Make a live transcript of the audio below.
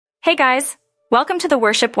Hey guys! Welcome to the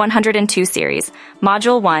Worship 102 series,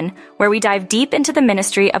 Module 1, where we dive deep into the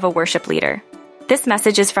ministry of a worship leader. This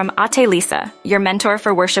message is from Ate Lisa, your mentor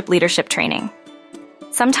for worship leadership training.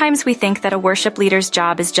 Sometimes we think that a worship leader's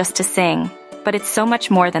job is just to sing, but it's so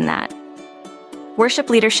much more than that.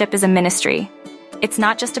 Worship leadership is a ministry. It's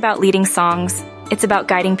not just about leading songs, it's about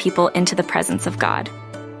guiding people into the presence of God.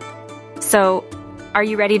 So, are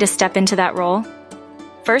you ready to step into that role?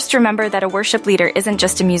 First, remember that a worship leader isn't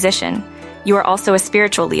just a musician. You are also a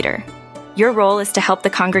spiritual leader. Your role is to help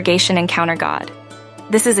the congregation encounter God.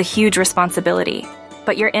 This is a huge responsibility,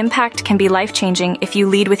 but your impact can be life-changing if you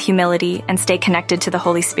lead with humility and stay connected to the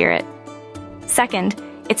Holy Spirit. Second,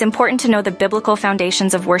 it's important to know the biblical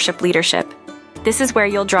foundations of worship leadership. This is where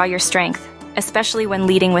you'll draw your strength, especially when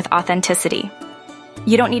leading with authenticity.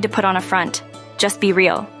 You don't need to put on a front, just be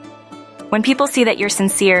real. When people see that you're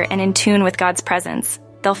sincere and in tune with God's presence,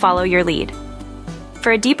 they'll follow your lead.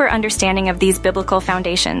 For a deeper understanding of these biblical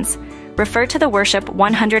foundations, refer to the Worship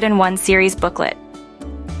 101 series booklet.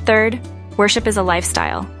 Third, worship is a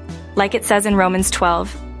lifestyle. Like it says in Romans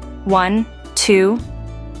 12:1-2,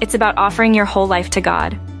 it's about offering your whole life to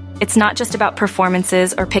God. It's not just about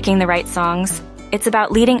performances or picking the right songs. It's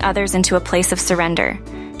about leading others into a place of surrender,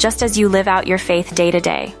 just as you live out your faith day to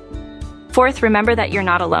day. Fourth, remember that you're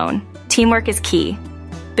not alone. Teamwork is key.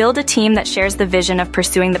 Build a team that shares the vision of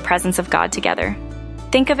pursuing the presence of God together.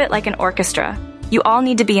 Think of it like an orchestra. You all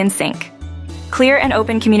need to be in sync. Clear and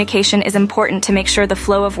open communication is important to make sure the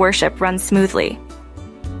flow of worship runs smoothly.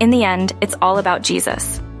 In the end, it's all about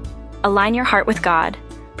Jesus. Align your heart with God,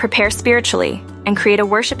 prepare spiritually, and create a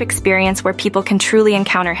worship experience where people can truly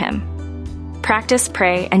encounter Him. Practice,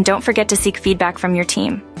 pray, and don't forget to seek feedback from your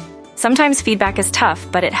team. Sometimes feedback is tough,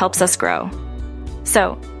 but it helps us grow.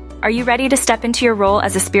 So, are you ready to step into your role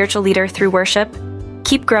as a spiritual leader through worship?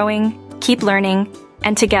 Keep growing, keep learning,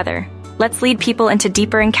 and together, let's lead people into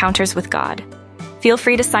deeper encounters with God. Feel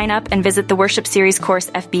free to sign up and visit the Worship Series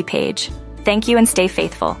course FB page. Thank you and stay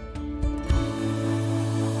faithful.